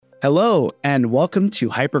Hello, and welcome to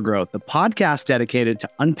Hypergrowth, the podcast dedicated to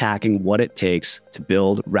unpacking what it takes to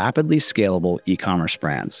build rapidly scalable e-commerce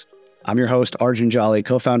brands. I'm your host, Arjun,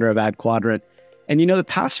 co-founder of AdQuadrant. And the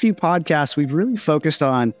past few podcasts, we've really focused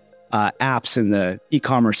on apps in the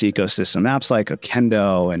e-commerce ecosystem, apps like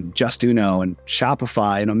Okendo and Justuno and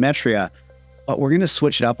Shopify and Ometria. But we're going to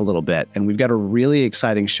switch it up a little bit. And we've got a really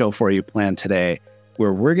exciting show for you planned today,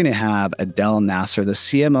 where we're going to have Adele Nasr, the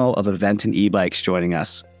CMO of Aventon eBikes, joining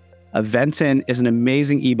us. Aventon is an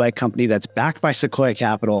amazing e-bike company that's backed by Sequoia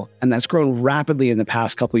Capital and that's grown rapidly in the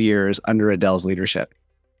past couple of years under Adele's leadership.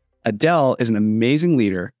 Adele is an amazing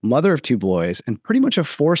leader, mother of two boys, and pretty much a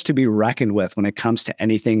force to be reckoned with when it comes to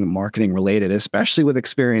anything marketing related, especially with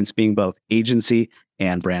experience being both agency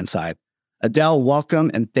and brand side. Adele, welcome,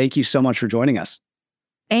 and thank you so much for joining us.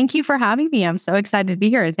 Thank you for having me. I'm so excited to be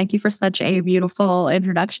here. Thank you for such a beautiful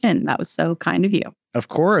introduction. That was so kind of you. Of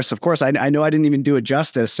course. I know I didn't even do it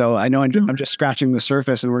justice, so I know I'm just scratching the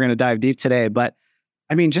surface, and we're going to dive deep today. But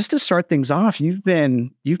I mean, just to start things off, you've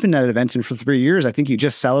been at Aventon for 3 years. I think you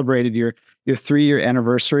just celebrated your 3-year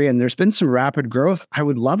anniversary, and there's been some rapid growth. I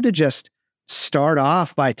would love to just start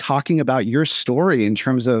off by talking about your story in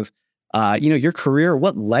terms of your career,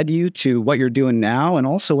 what led you to what you're doing now, and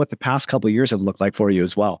also what the past couple of years have looked like for you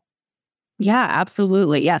as well. Yeah,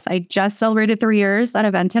 absolutely. Yes, I just celebrated 3 years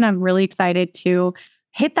at Aventon. I'm really excited to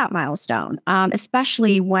hit that milestone,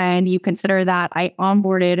 especially when you consider that I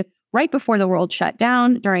onboarded right before the world shut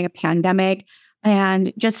down during a pandemic,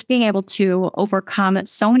 and just being able to overcome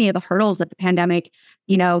so many of the hurdles that the pandemic,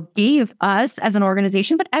 gave us as an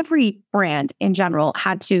organization, but every brand in general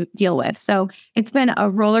had to deal with. So it's been a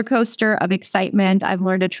roller coaster of excitement. I've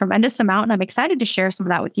learned a tremendous amount, and I'm excited to share some of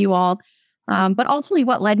that with you all. But ultimately,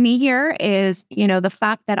 what led me here is, the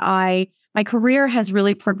fact that my career has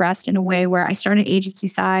really progressed in a way where I started agency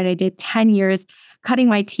side. I did 10 years cutting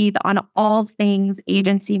my teeth on all things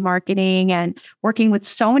agency marketing and working with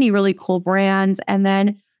so many really cool brands. And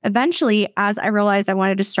then eventually, as I realized I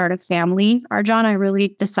wanted to start a family, Arjun, I really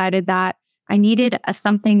decided that I needed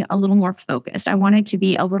something a little more focused. I wanted to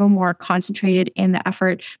be a little more concentrated in the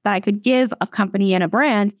effort that I could give a company and a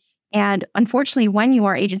brand. And unfortunately, when you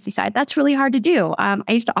are agency side, that's really hard to do. I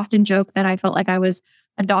used to often joke that I felt like I was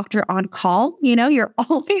a doctor on call. You're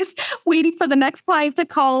always waiting for the next client to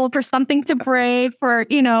call, for something to break, for,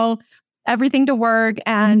 everything to work.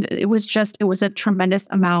 And it was a tremendous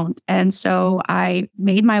amount. And so I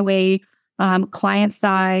made my way client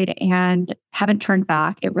side and haven't turned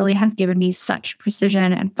back. It really has given me such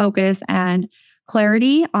precision and focus and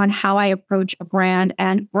clarity on how I approach a brand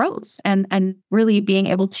and growth, and really being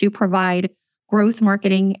able to provide growth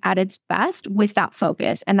marketing at its best with that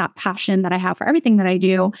focus and that passion that I have for everything that I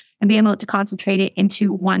do, and being able to concentrate it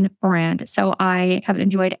into one brand. So I have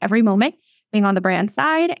enjoyed every moment being on the brand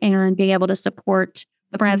side and being able to support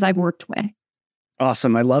the brands I've worked with.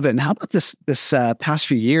 Awesome. I love it. And how about this past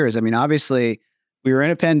few years? I mean, obviously, we were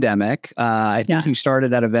in a pandemic. I think you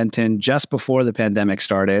started at Aventon just before the pandemic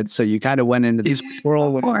started. So you kind of went into this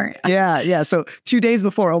whirlwind. Yeah. So 2 days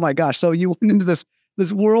before, oh my gosh. So you went into this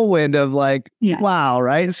whirlwind of wow,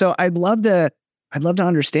 right? So I'd love to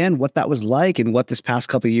understand what that was like and what this past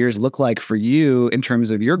couple of years looked like for you in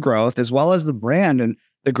terms of your growth, as well as the brand and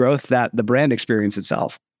the growth that the brand experienced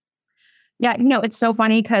itself. Yeah, it's so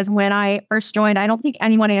funny because when I first joined, I don't think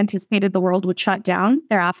anyone anticipated the world would shut down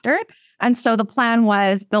thereafter. And so the plan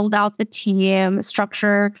was build out the team,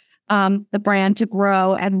 structure the brand to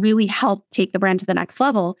grow and really help take the brand to the next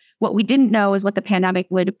level. What we didn't know is what the pandemic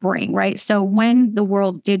would bring, right? So when the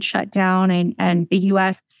world did shut down and the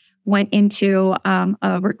US went into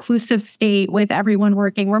a reclusive state with everyone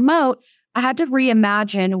working remote, I had to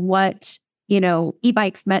reimagine what,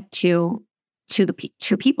 e-bikes meant to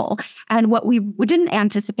people. And what we didn't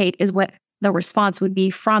anticipate is what the response would be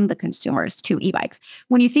from the consumers to e-bikes.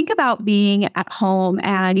 When you think about being at home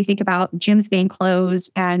and you think about gyms being closed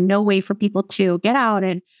and no way for people to get out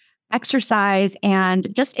and exercise and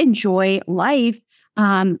just enjoy life,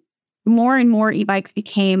 more and more e-bikes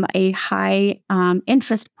became a high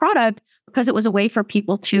interest product because it was a way for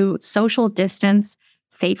people to social distance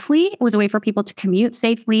safely. It was a way for people to commute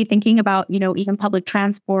safely, thinking about, even public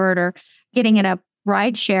transport or getting in a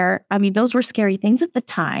ride share. I mean, those were scary things at the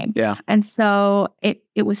time. Yeah. And so it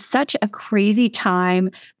was such a crazy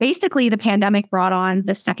time. Basically, the pandemic brought on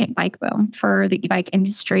the second bike boom for the e-bike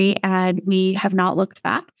industry, and we have not looked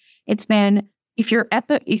back. It's been, if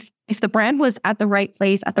the brand was at the right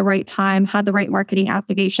place at the right time, had the right marketing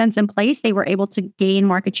activations in place, they were able to gain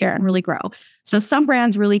market share and really grow. So some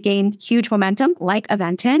brands really gained huge momentum, like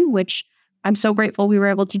Aventon, which I'm so grateful we were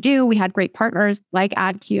able to do. We had great partners like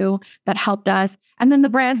AdQ that helped us. And then the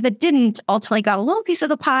brands that didn't ultimately got a little piece of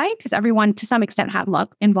the pie because everyone to some extent had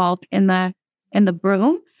luck involved in the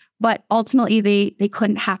boom, but ultimately they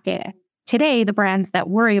couldn't hack it. Today, the brands that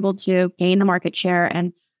were able to gain the market share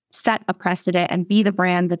and set a precedent and be the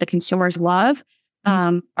brand that the consumers love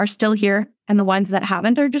are still here. And the ones that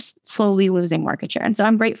haven't are just slowly losing market share. And so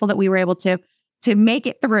I'm grateful that we were able to make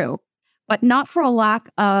it through, but not for a lack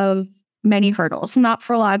of many hurdles, not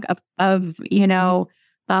for a lack of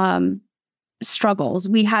struggles.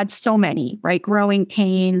 We had so many, right? Growing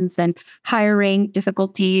pains and hiring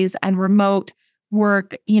difficulties and remote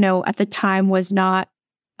work, at the time was not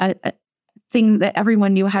a thing that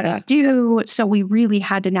everyone knew how to do. So we really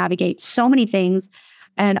had to navigate so many things.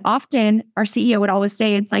 And often our CEO would always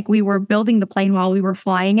say, it's like we were building the plane while we were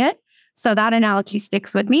flying it. So that analogy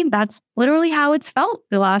sticks with me. That's literally how it's felt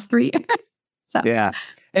the last 3 years. So. Yeah.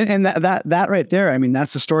 And that right there, I mean,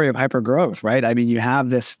 that's the story of hypergrowth, right? I mean, you have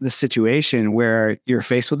this situation where you're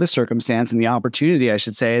faced with the circumstance and the opportunity, I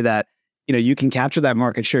should say, that, you can capture that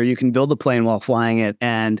market share, you can build the plane while flying it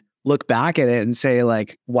and look back at it and say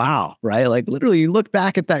like, wow, right? Like literally you look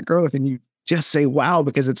back at that growth and you just say, wow,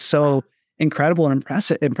 because it's so incredible and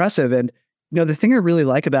impressive. And, the thing I really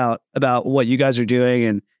like about what you guys are doing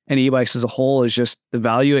and eBikes as a whole is just the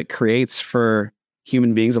value it creates for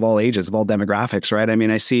human beings of all ages, of all demographics, right? I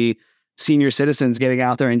mean, I see senior citizens getting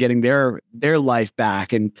out there and getting their life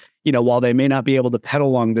back. And, while they may not be able to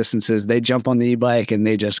pedal long distances, they jump on the e-bike and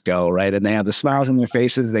they just go, right? And they have the smiles on their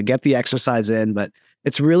faces, they get the exercise in, but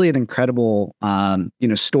it's really an incredible,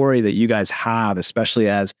 story that you guys have, especially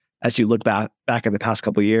as you look back at the past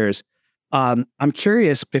couple of years. I'm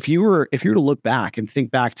curious if you were to look back and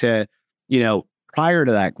think back to, prior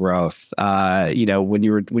to that growth, when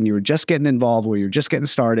you were just getting involved, where you're just getting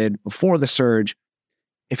started before the surge,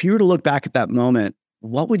 if you were to look back at that moment,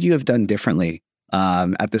 what would you have done differently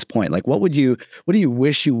at this point? Like, what do you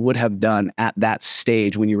wish you would have done at that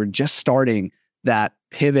stage when you were just starting that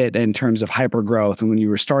pivot in terms of hyper growth and when you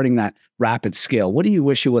were starting that rapid scale? What do you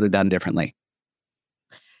wish you would have done differently?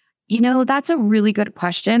 That's a really good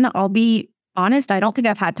question. I'll be honest, I don't think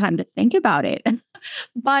I've had time to think about it.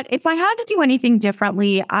 But if I had to do anything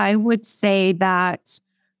differently, I would say that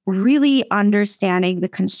really understanding the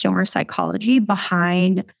consumer psychology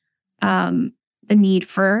behind the need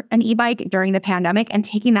for an e-bike during the pandemic and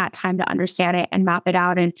taking that time to understand it and map it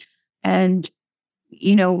out and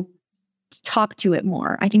talk to it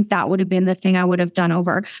more. I think that would have been the thing I would have done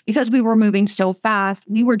over because we were moving so fast.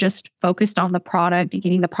 We were just focused on the product and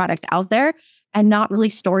getting the product out there and not really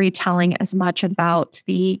storytelling as much about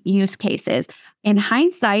the use cases. In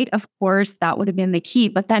hindsight, of course, that would have been the key.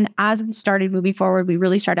 But then as we started moving forward, we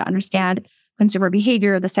really started to understand consumer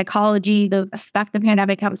behavior, the psychology, the effect the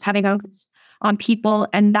pandemic was having on people.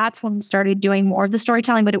 And that's when we started doing more of the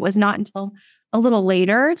storytelling, but it was not until a little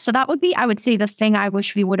later. So that would be, I would say, the thing I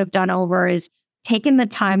wish we would have done over is taken the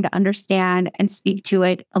time to understand and speak to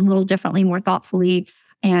it a little differently, more thoughtfully,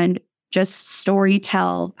 and just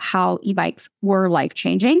storytell how e-bikes were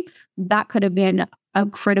life-changing. That could have been a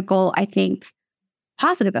critical, I think,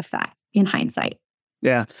 positive effect in hindsight.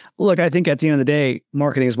 Yeah. Look, I think at the end of the day,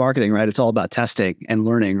 marketing is marketing, right? It's all about testing and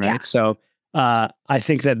learning, right? Yeah. So I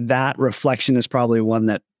think that reflection is probably one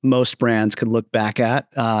that most brands could look back at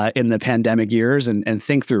in the pandemic years and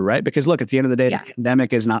think through, right? Because look, at the end of the day, the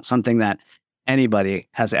pandemic is not something that anybody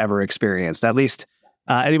has ever experienced, at least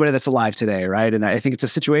anybody that's alive today, right? And I think it's a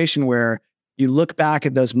situation where you look back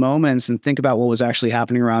at those moments and think about what was actually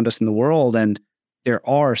happening around us in the world. And there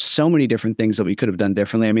are so many different things that we could have done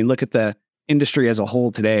differently. I mean, look at the industry as a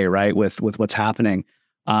whole today, right? With what's happening.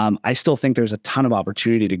 I still think there's a ton of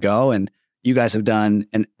opportunity to go. And you guys have done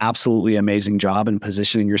an absolutely amazing job in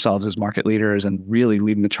positioning yourselves as market leaders and really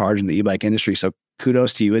leading the charge in the e-bike industry. So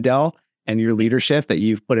kudos to you, Adele, and your leadership that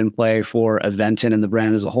you've put in play for Aventon and the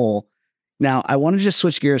brand as a whole. Now, I want to just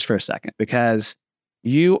switch gears for a second because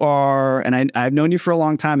you are, and I've known you for a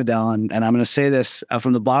long time, Adele, and I'm going to say this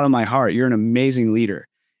from the bottom of my heart, you're an amazing leader.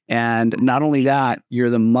 And not only that, you're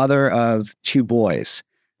the mother of 2 boys.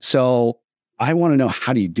 So I want to know,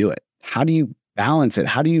 how do you do it? How do you balance it?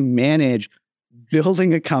 How do you manage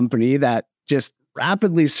building a company that just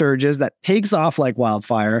rapidly surges, that takes off like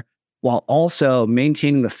wildfire, while also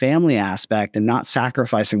maintaining the family aspect and not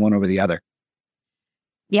sacrificing one over the other?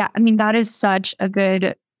 Yeah, I mean, that is such a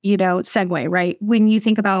good, segue, right? When you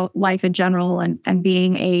think about life in general and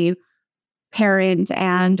being a parent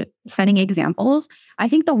and setting examples, I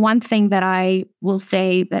think the one thing that I will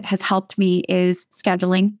say that has helped me is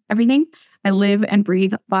scheduling everything. I live and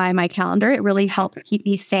breathe by my calendar. It really helps keep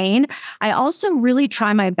me sane. I also really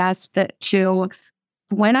try my best to,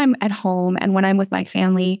 when I'm at home and when I'm with my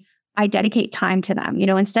family, I dedicate time to them.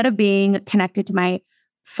 Instead of being connected to my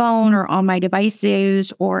phone or on my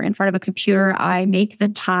devices or in front of a computer, I make the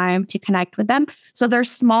time to connect with them. So there's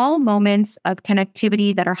small moments of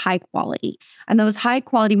connectivity that are high quality. And those high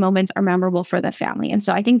quality moments are memorable for the family. And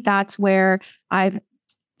so I think that's where I've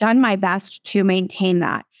done my best to maintain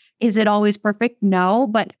that. Is it always perfect? No,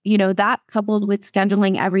 but that coupled with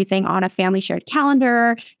scheduling everything on a family shared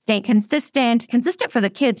calendar, staying consistent for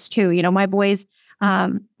the kids too. My boys,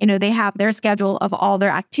 they have their schedule of all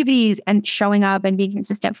their activities and showing up and being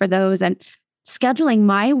consistent for those, and scheduling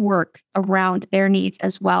my work around their needs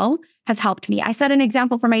as well has helped me. I set an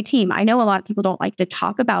example for my team. I know a lot of people don't like to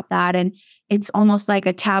talk about that, and it's almost like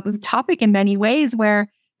a taboo topic in many ways where,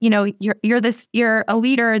 you're a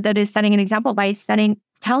leader that is setting an example by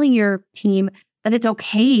telling your team that it's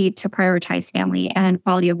okay to prioritize family and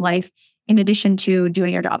quality of life in addition to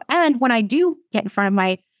doing your job. And when I do get in front of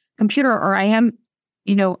my computer or I am,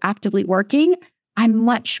 actively working, I'm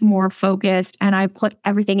much more focused and I put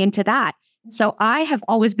everything into that. So I have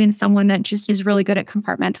always been someone that just is really good at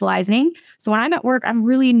compartmentalizing. So when I'm at work, I'm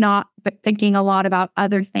really not thinking a lot about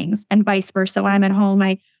other things, and vice versa. When I'm at home,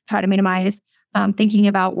 I try to minimize thinking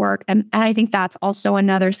about work. And I think that's also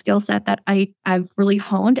another skill set that I've really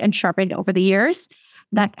honed and sharpened over the years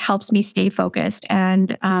that helps me stay focused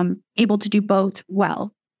and able to do both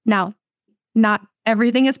well. Now, not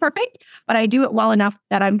everything is perfect, but I do it well enough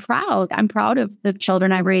that I'm proud. I'm proud of the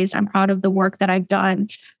children I raised. I'm proud of the work that I've done.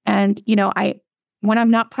 And, when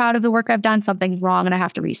I'm not proud of the work I've done, something's wrong and I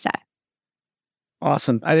have to reset.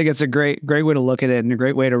 Awesome. I think it's a great way to look at it, and a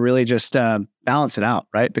great way to really just balance it out,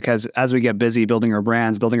 right? Because as we get busy building our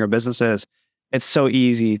brands, building our businesses, it's so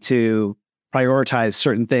easy to prioritize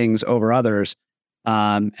certain things over others,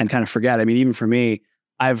 and kind of forget. I mean, even for me,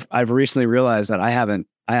 I've recently realized that I haven't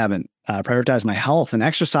prioritized my health and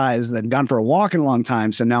exercise and gone for a walk in a long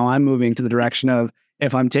time. So now I'm moving to the direction of,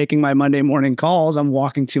 if I'm taking my Monday morning calls, I'm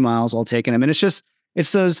walking 2 miles while taking them. And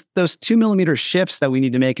it's those 2 millimeter shifts that we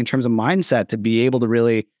need to make in terms of mindset to be able to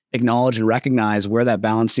really acknowledge and recognize where that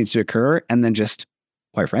balance needs to occur, and then just,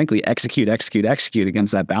 quite frankly, execute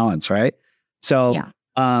against that balance, right? So,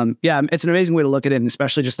 it's an amazing way to look at it, and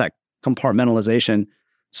especially just that compartmentalization.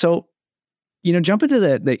 So, jump into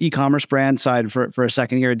the e-commerce brand side for a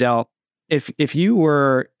second here, Adele. If you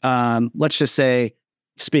were, let's just say,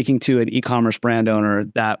 speaking to an e-commerce brand owner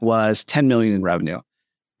that was 10 million in revenue,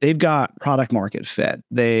 they've got product market fit.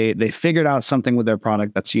 They figured out something with their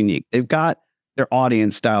product that's unique. They've got their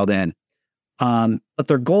audience dialed in, but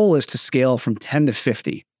their goal is to scale from 10 to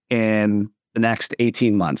 50 in the next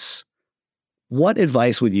 18 months. What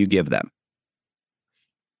advice would you give them?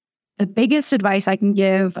 The biggest advice I can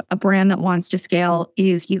give a brand that wants to scale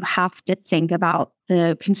is you have to think about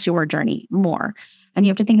the consumer journey more. And you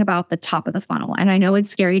have to think about the top of the funnel. And I know it's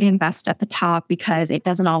scary to invest at the top because it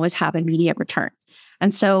doesn't always have immediate returns.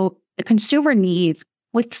 And so the consumer needs,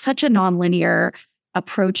 with such a nonlinear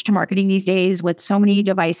approach to marketing these days, with so many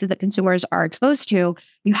devices that consumers are exposed to,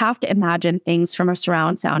 you have to imagine things from a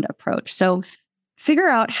surround sound approach. So figure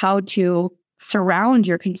out how to surround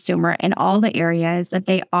your consumer in all the areas that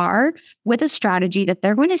they are, with a strategy that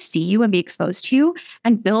they're going to see you and be exposed to you,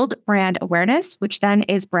 and build brand awareness, which then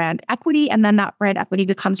is brand equity. And then that brand equity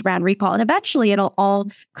becomes brand recall. And eventually it'll all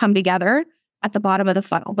come together at the bottom of the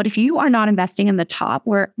funnel. But if you are not investing in the top,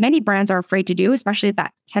 where many brands are afraid to do, especially at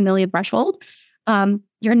that 10 million threshold,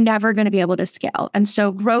 you're never going to be able to scale. And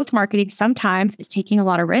so growth marketing sometimes is taking a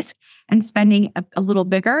lot of risk and spending a little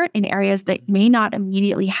bigger in areas that may not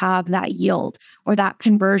immediately have that yield or that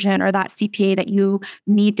conversion or that CPA that you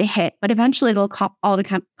need to hit, but eventually it'll all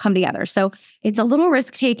come together. So it's a little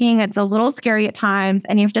risk taking, it's a little scary at times,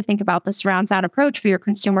 and you have to think about the surround sound approach for your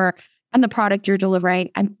consumer and the product you're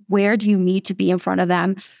delivering, and where do you need to be in front of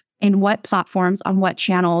them, in what platforms, on what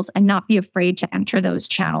channels, and not be afraid to enter those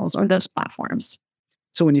channels or those platforms.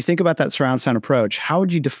 So when you think about that surround sound approach, how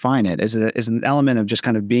would you define it? Is it an element of just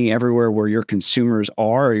kind of being everywhere where your consumers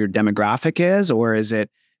are or your demographic is, or is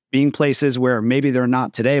it being places where maybe they're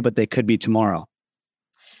not today, but they could be tomorrow?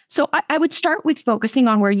 So I would start with focusing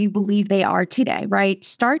on where you believe they are today, right?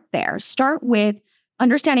 Start there. Start with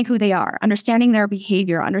understanding who they are, understanding their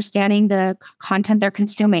behavior, understanding the content they're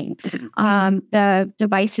consuming, the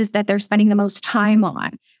devices that they're spending the most time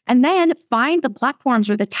on, and then find the platforms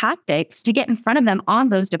or the tactics to get in front of them on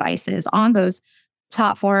those devices, on those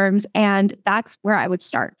platforms. And that's where I would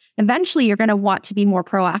start. Eventually, you're going to want to be more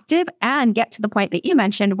proactive and get to the point that you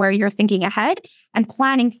mentioned where you're thinking ahead and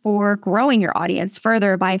planning for growing your audience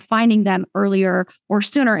further by finding them earlier or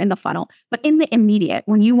sooner in the funnel. But in the immediate,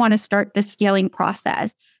 when you want to start the scaling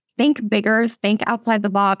process, think bigger, think outside the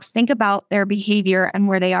box, think about their behavior and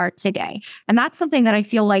where they are today. And that's something that I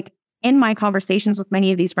feel like in my conversations with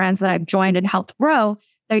many of these brands that I've joined and helped grow,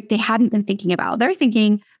 they hadn't been thinking about. They're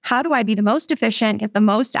thinking, how do I be the most efficient, get the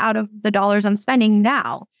most out of the dollars I'm spending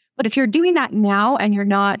now? But if you're doing that now and you're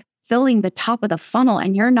not filling the top of the funnel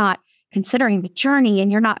and you're not considering the journey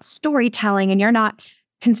and you're not storytelling and you're not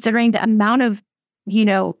considering the amount of,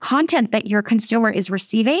 content that your consumer is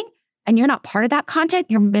receiving and you're not part of that content,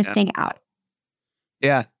 you're missing out.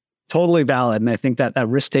 Yeah, totally valid. And I think that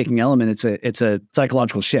risk-taking element, it's a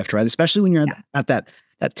psychological shift, right? Especially when you're at that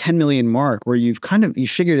 10 million mark where you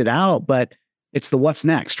figured it out, but it's the what's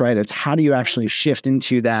next, right? It's how do you actually shift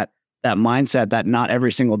into that mindset that not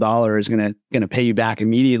every single dollar is going to pay you back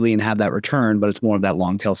immediately and have that return, but it's more of that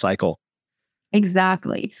long tail cycle.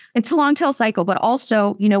 Exactly. It's a long tail cycle, but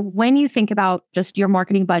also, when you think about just your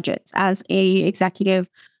marketing budgets as a executive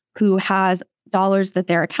who has dollars that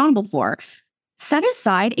they're accountable for, set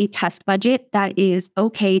aside a test budget that is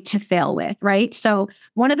okay to fail with, right? So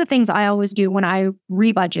one of the things I always do when I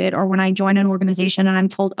rebudget or when I join an organization and I'm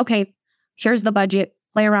told, okay, here's the budget,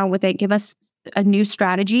 play around with it, give us a new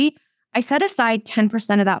strategy. I set aside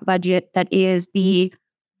 10% of that budget that is the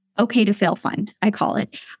okay to fail fund, I call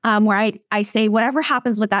it, where I say whatever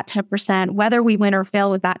happens with that 10%, whether we win or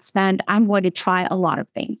fail with that spend, I'm going to try a lot of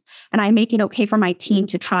things. And I make it okay for my team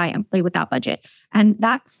to try and play with that budget. And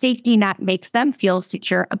that safety net makes them feel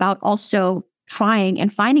secure about also trying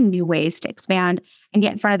and finding new ways to expand and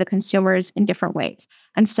get in front of the consumers in different ways.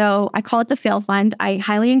 And so I call it the fail fund. I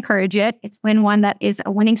highly encourage it. It's been one that is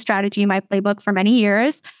a winning strategy in my playbook for many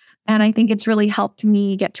years. And I think it's really helped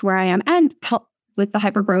me get to where I am and help with the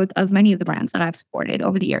hypergrowth of many of the brands that I've supported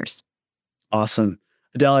over the years. Awesome.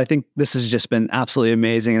 Adele, I think this has just been absolutely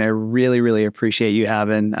amazing. And I really, really appreciate you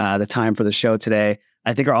having the time for the show today.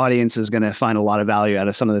 I think our audience is going to find a lot of value out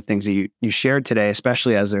of some of the things that you shared today,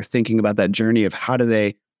 especially as they're thinking about that journey of how do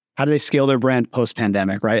they scale their brand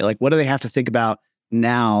post-pandemic, right? Like, what do they have to think about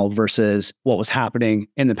now versus what was happening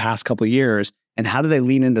in the past couple of years? And how do they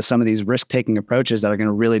lean into some of these risk-taking approaches that are going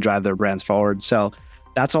to really drive their brands forward? So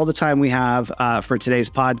that's all the time we have for today's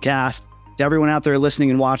podcast. To everyone out there listening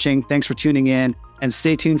and watching, thanks for tuning in and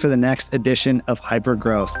stay tuned for the next edition of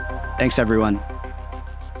Hypergrowth. Thanks, everyone.